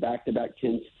Kelly go back-to-back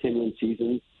 10-win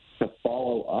seasons, to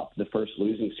follow up the first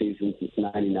losing season since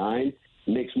 99,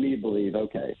 makes me believe,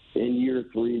 okay, in year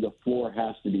 3, the floor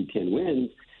has to be 10 wins.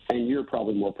 And you're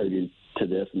probably more privy to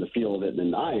this and the feel of it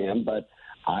than I am, but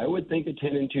I would think a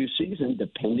 10-2 season,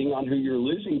 depending on who you're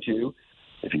losing to,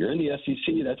 if you're in the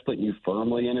SEC, that's putting you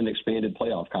firmly in an expanded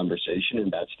playoff conversation,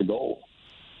 and that's the goal.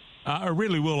 I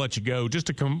really will let you go. Just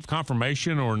a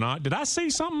confirmation or not. Did I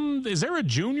see something? Is there a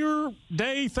junior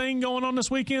day thing going on this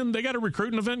weekend? They got a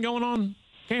recruiting event going on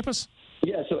campus?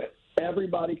 Yeah, so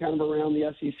everybody kind of around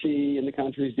the SEC and the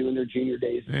country is doing their junior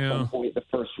days at some point. The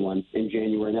first one in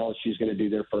January, and LSU's going to do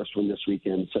their first one this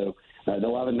weekend. So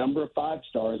they'll have a number of 5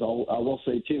 stars. I will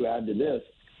say, too, add to this,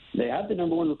 they have the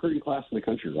number 1 recruiting class in the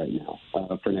country right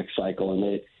now for next cycle,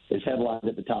 and it's headlined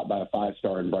at the top by a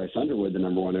 5-star in Bryce Underwood, the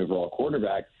number 1 overall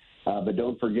quarterback. But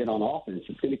don't forget, on offense,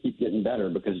 it's going to keep getting better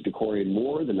because DeCorian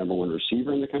Moore, the number 1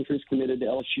 receiver in the country, is committed to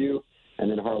LSU. And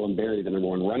then Harlan Berry, the number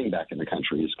 1 running back in the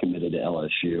country, is committed to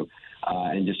LSU.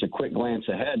 And just a quick glance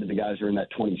ahead to the guys who are in that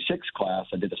 26 class.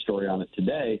 I did a story on it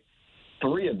today.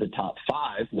 3 of the top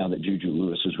 5, now that Juju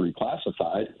Lewis is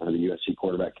reclassified, the USC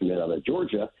quarterback commit out of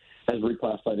Georgia, has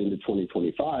reclassified into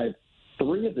 2025.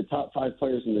 3 of the top 5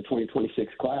 players in the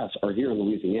 2026 class are here in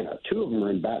Louisiana. 2 of them are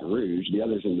in Baton Rouge. The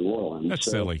others in New Orleans. That's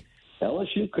silly.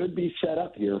 LSU could be set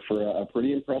up here for a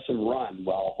pretty impressive run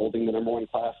while holding the number 1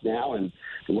 class now and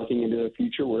looking into a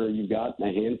future where you've got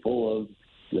a handful of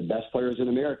the best players in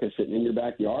America sitting in your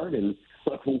backyard. And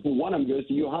look, one of them goes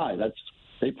to U High.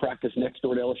 They practice next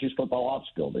door to LSU's football ops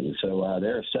building. So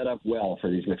they're set up well for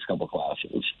these next couple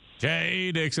classes.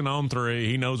 Jay Dixon on 3.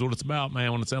 He knows what it's about,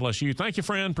 man, when it's LSU. Thank you,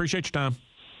 friend. Appreciate your time.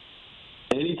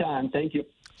 Anytime. Thank you.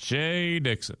 Jay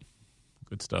Dixon.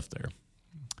 Good stuff there.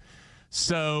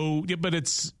 So, yeah, but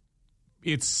it's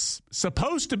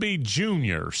supposed to be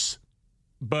juniors,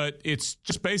 but it's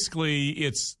just basically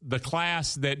it's the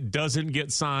class that doesn't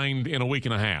get signed in a week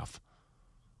and a half.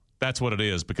 That's what it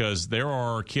is, because there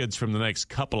are kids from the next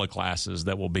couple of classes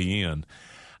that will be in.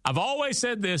 I've always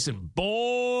said this, and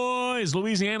boy, is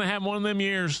Louisiana having one of them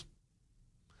years.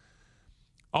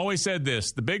 Always said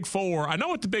this, the Big Four, I know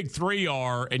what the Big Three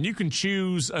are, and you can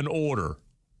choose an order.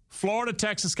 Florida,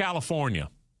 Texas, California.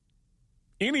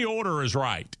 Any order is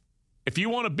right. If you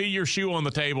want to be your shoe on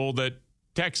the table that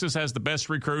Texas has the best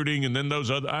recruiting and then those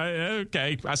other,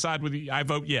 okay, I side with you. I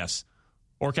vote yes.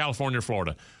 Or California or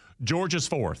Florida. Georgia's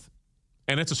 4th,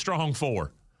 and it's a strong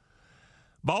 4.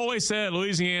 I've always said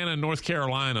Louisiana and North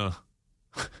Carolina,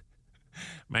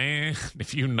 man,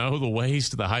 if you know the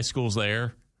ways to the high schools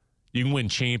there, you can win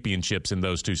championships in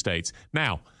those 2 states.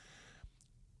 Now,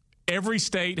 every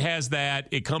state has that.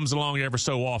 It comes along every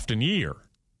so often year.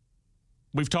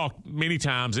 We've talked many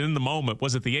times in the moment.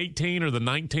 Was it the 18 or the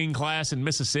 19 class in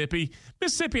Mississippi?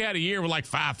 Mississippi had a year with like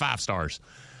 5 stars.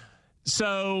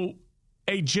 So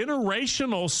a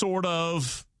generational sort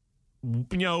of,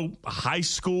 high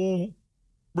school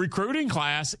recruiting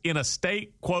class in a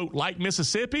state, quote, like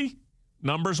Mississippi,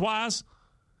 numbers-wise.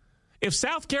 If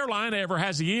South Carolina ever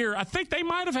has a year, I think they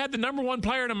might have had the number 1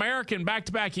 player in America in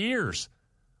back-to-back years.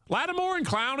 Lattimore and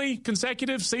Clowney,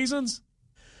 consecutive seasons?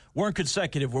 Weren't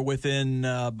consecutive. We're within,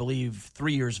 I believe,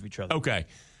 3 years of each other. Okay.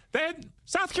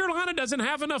 South Carolina doesn't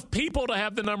have enough people to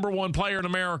have the number 1 player in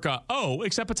America. Oh,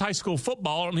 except it's high school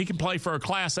football, and he can play for a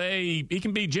Class A. He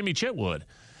can be Jimmy Chitwood.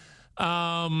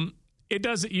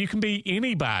 You can be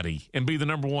anybody and be the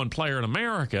number 1 player in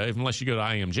America, unless you go to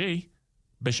IMG,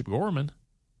 Bishop Gorman.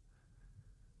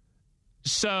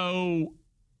 So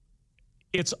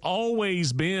it's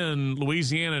always been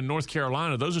Louisiana and North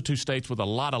Carolina. Those are 2 states with a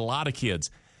lot of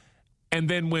kids. And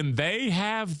then when they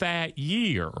have that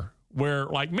year where,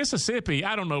 like Mississippi,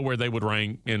 I don't know where they would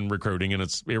rank in recruiting, and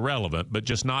it's irrelevant, but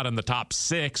just not in the top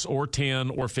 6 or 10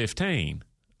 or 15,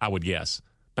 I would guess.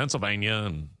 Pennsylvania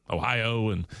and Ohio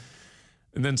and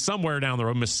then somewhere down the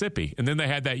road, Mississippi. And then they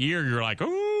had that year, you're like,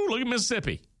 ooh, look at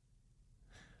Mississippi.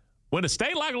 When a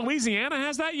state like Louisiana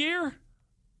has that year,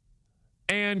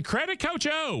 and credit Coach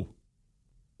O,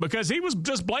 because he was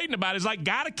just blatant about it. He's like,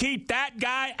 got to keep that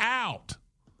guy out.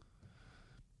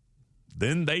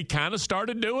 Then they kind of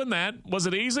started doing that. Was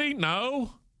it easy?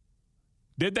 No.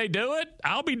 Did they do it?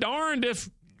 I'll be darned if,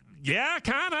 yeah,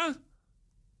 kind of.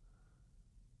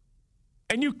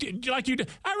 And I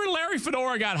remember Larry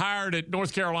Fedora got hired at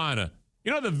North Carolina.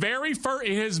 You know, the very first,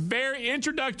 his very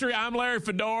introductory, I'm Larry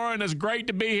Fedora, and it's great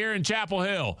to be here in Chapel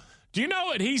Hill. Do you know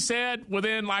what he said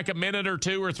within like a minute or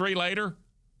 2 or 3 later?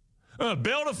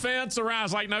 Build a fence around. I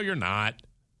was like, no, you're not.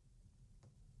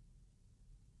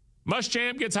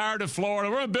 Muschamp gets hired at Florida.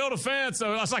 We're going to build a fence.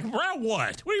 So I was like, around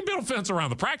what? We can build a fence around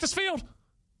the practice field?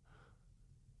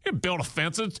 You can build a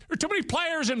fence. There are too many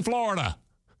players in Florida.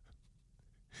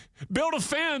 Build a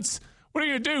fence. What are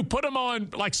you going to do? Put them on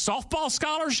like softball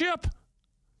scholarship?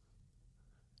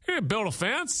 You can build a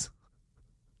fence.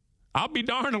 I'll be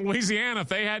darned in Louisiana if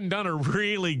they hadn't done a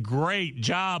really great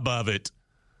job of it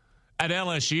at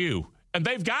LSU. And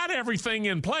they've got everything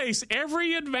in place,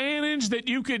 every advantage that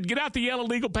you could get out the yellow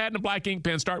legal pad and a black ink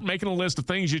pen, start making a list of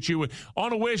things that you would,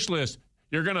 on a wish list.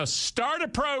 You're going to start a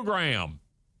program.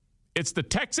 It's the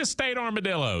Texas State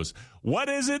Armadillos. What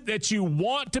is it that you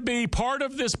want to be part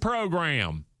of this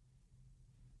program?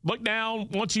 Look down.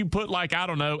 Once you put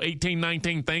 18,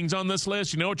 19 things on this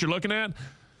list, you know what you're looking at?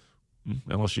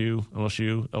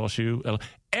 LSU.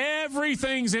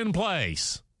 Everything's in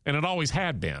place, and it always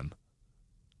had been.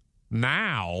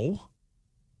 Now,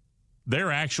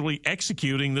 they're actually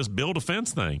executing this build a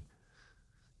fence thing.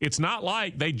 It's not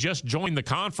like they just joined the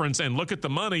conference and look at the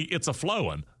money, it's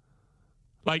a-flowing.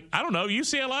 I don't know,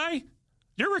 UCLA,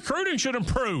 your recruiting should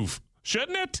improve,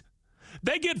 shouldn't it?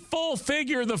 They get full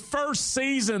figure the first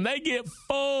season. They get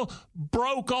full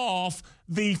broke off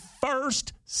the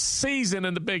first season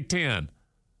in the Big Ten.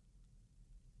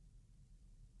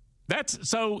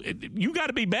 You got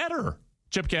to be better,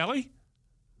 Chip Kelly.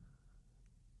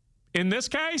 In this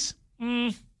case,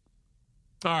 all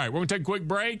right, we're going to take a quick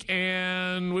break,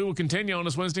 and we will continue on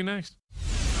this Wednesday next.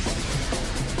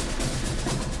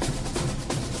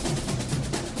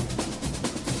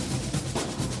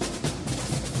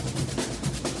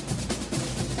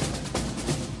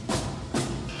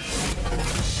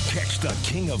 The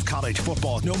king of college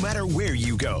football, no matter where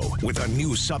you go, with a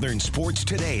new Southern Sports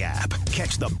Today app.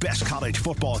 Catch the best college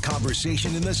football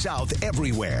conversation in the South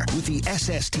everywhere with the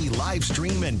SST live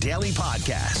stream and daily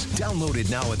podcast.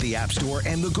 Downloaded now at the App Store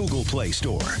and the Google Play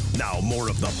Store. Now more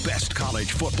of the best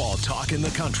college football talk in the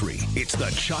country. It's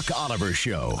the Chuck Oliver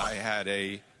Show. I had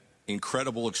a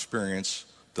incredible experience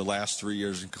the last 3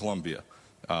 years in Columbia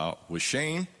with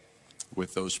Shane,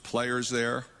 with those players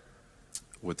there,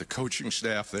 with the coaching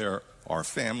staff there, our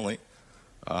family.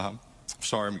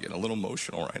 Sorry, I'm getting a little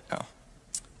emotional right now.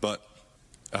 But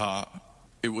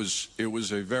it was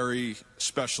a very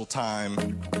special time.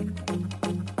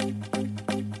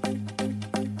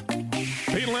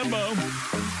 Pete Lembo.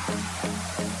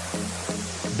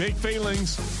 Big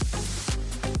feelings.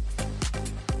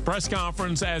 Press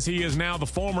conference as he is now the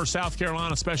former South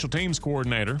Carolina special teams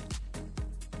coordinator.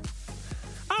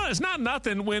 It's not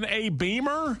nothing when a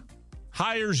Beamer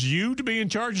hires you to be in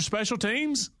charge of special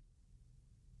teams.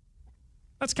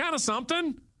 That's kind of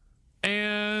something.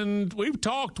 And we've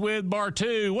talked with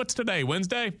Bartu. What's today,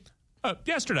 Wednesday?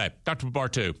 Yesterday, talked with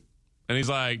Bartu. And he's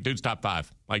like, dude's top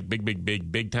 5. Like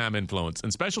big time influence.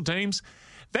 And special teams,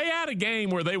 they had a game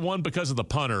where they won because of the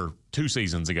punter 2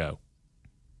 seasons ago.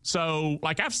 So,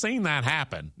 I've seen that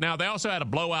happen. Now, they also had a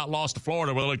blowout loss to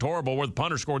Florida where they looked horrible, where the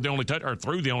punter scored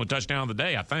threw the only touchdown of the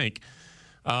day, I think.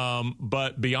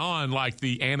 But beyond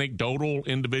the anecdotal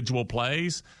individual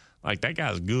plays, that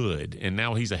guy's good. And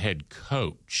now he's a head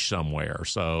coach somewhere.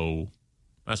 So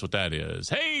that's what that is.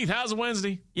 Hey, how's it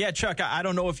Wednesday? Yeah, Chuck, I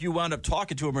don't know if you wound up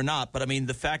talking to him or not, but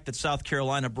the fact that South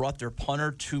Carolina brought their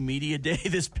punter to Media Day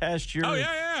this past year. Oh,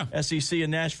 yeah. SEC in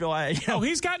Nashville.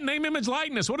 He's got name, image,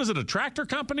 likeness. What is it, a tractor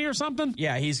company or something?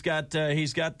 Yeah, he's got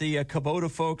the Kubota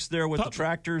folks there with the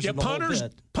tractors. Yeah, and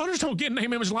the punters don't get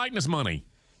name, image, likeness money.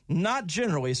 Not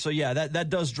generally. So, yeah, that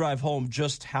does drive home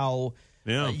just how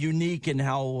unique and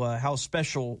how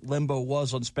special Lembo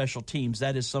was on special teams.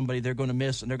 That is somebody they're going to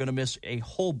miss, and they're going to miss a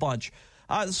whole bunch.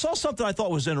 I saw something I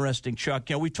thought was interesting, Chuck.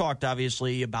 We talked,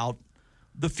 obviously, about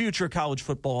the future of college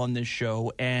football on this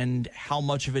show and how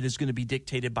much of it is going to be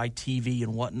dictated by TV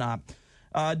and whatnot.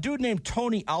 A dude named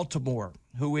Tony Altimore,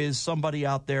 who is somebody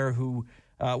out there who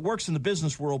works in the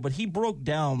business world, but he broke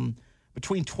down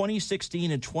between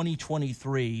 2016 and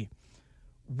 2023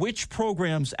 which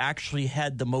programs actually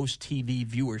had the most TV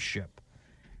viewership.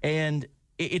 And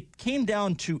it came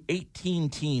down to 18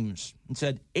 teams. It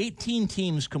said 18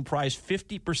 teams comprised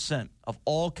 50% of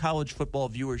all college football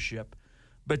viewership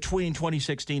between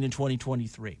 2016 and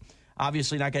 2023.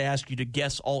 Obviously not going to ask you to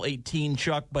guess all 18,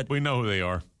 Chuck, but we know who they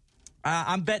are.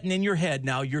 I'm betting in your head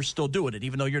now you're still doing it,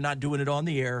 even though you're not doing it on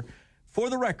the air. For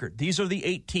the record, these are the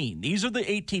 18. These are the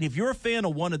 18. If you're a fan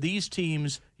of one of these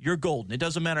teams, you're golden. It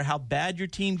doesn't matter how bad your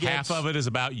team gets. Half of it is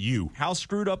about you. How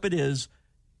screwed up it is.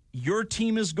 Your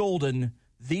team is golden.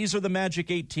 These are the Magic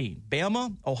 18.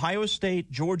 Bama, Ohio State,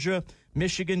 Georgia,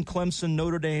 Michigan, Clemson,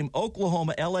 Notre Dame,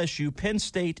 Oklahoma, LSU, Penn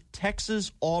State,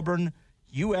 Texas, Auburn,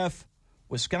 UF,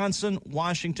 Wisconsin,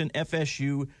 Washington,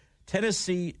 FSU,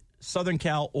 Tennessee, Southern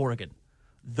Cal, Oregon.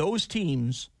 Those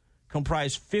teams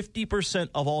comprise 50%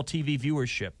 of all TV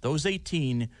viewership, those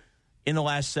 18 in the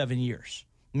last 7 years.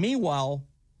 Meanwhile,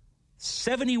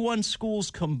 71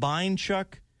 schools combined,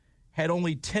 Chuck, had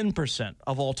only 10%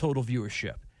 of all total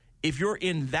viewership. If you're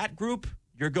in that group,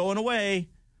 you're going away.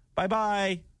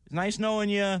 Bye-bye. Nice knowing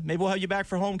you. Maybe we'll have you back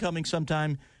for homecoming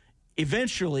sometime.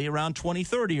 Eventually, around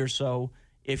 2030 or so,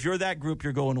 if you're that group,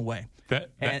 you're going away.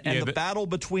 The battle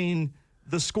between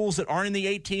the schools that aren't in the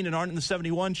 18 and aren't in the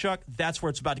 71, Chuck, that's where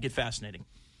it's about to get fascinating.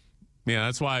 Yeah,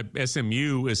 that's why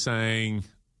SMU is saying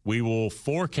we will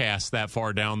forecast that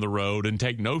far down the road and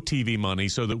take no TV money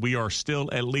so that we are still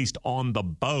at least on the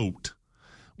boat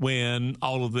when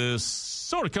all of this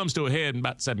sort of comes to a head in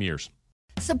about 7 years.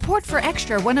 Support for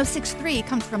Extra 106.3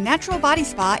 comes from Natural Body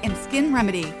Spa and Skin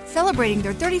Remedy, celebrating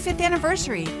their 35th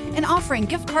anniversary and offering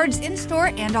gift cards in-store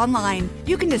and online.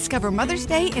 You can discover Mother's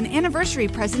Day and anniversary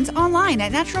presents online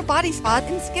at Natural Body Spa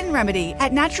and Skin Remedy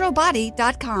at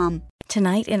naturalbody.com.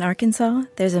 Tonight in Arkansas,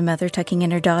 there's a mother tucking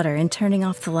in her daughter and turning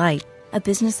off the light. A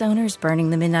business owner is burning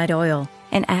the midnight oil.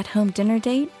 An at-home dinner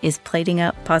date is plating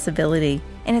up possibility.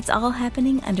 And it's all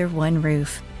happening under one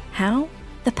roof. How?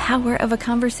 The power of a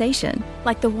conversation,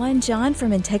 like the one John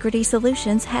from Integrity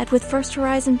Solutions had with First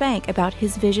Horizon Bank about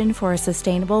his vision for a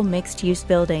sustainable mixed-use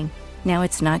building. Now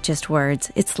it's not just words,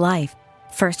 it's life.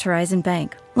 First Horizon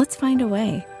Bank. Let's find a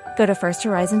way. Go to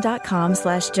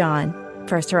firsthorizon.com/John.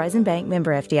 First Horizon Bank,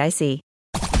 member FDIC.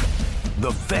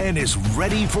 The Fan is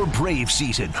ready for Brave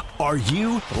season. Are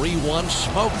you? 3-1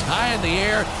 smoked high in the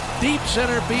air, deep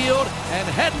center field, and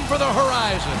heading for the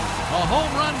horizon. A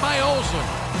home run by Olsen.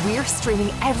 We're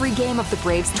streaming every game of the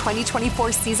Braves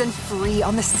 2024 season free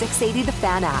on the 680 The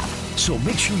Fan app. So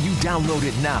make sure you download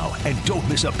it now and don't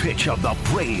miss a pitch of the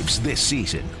Braves this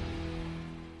season.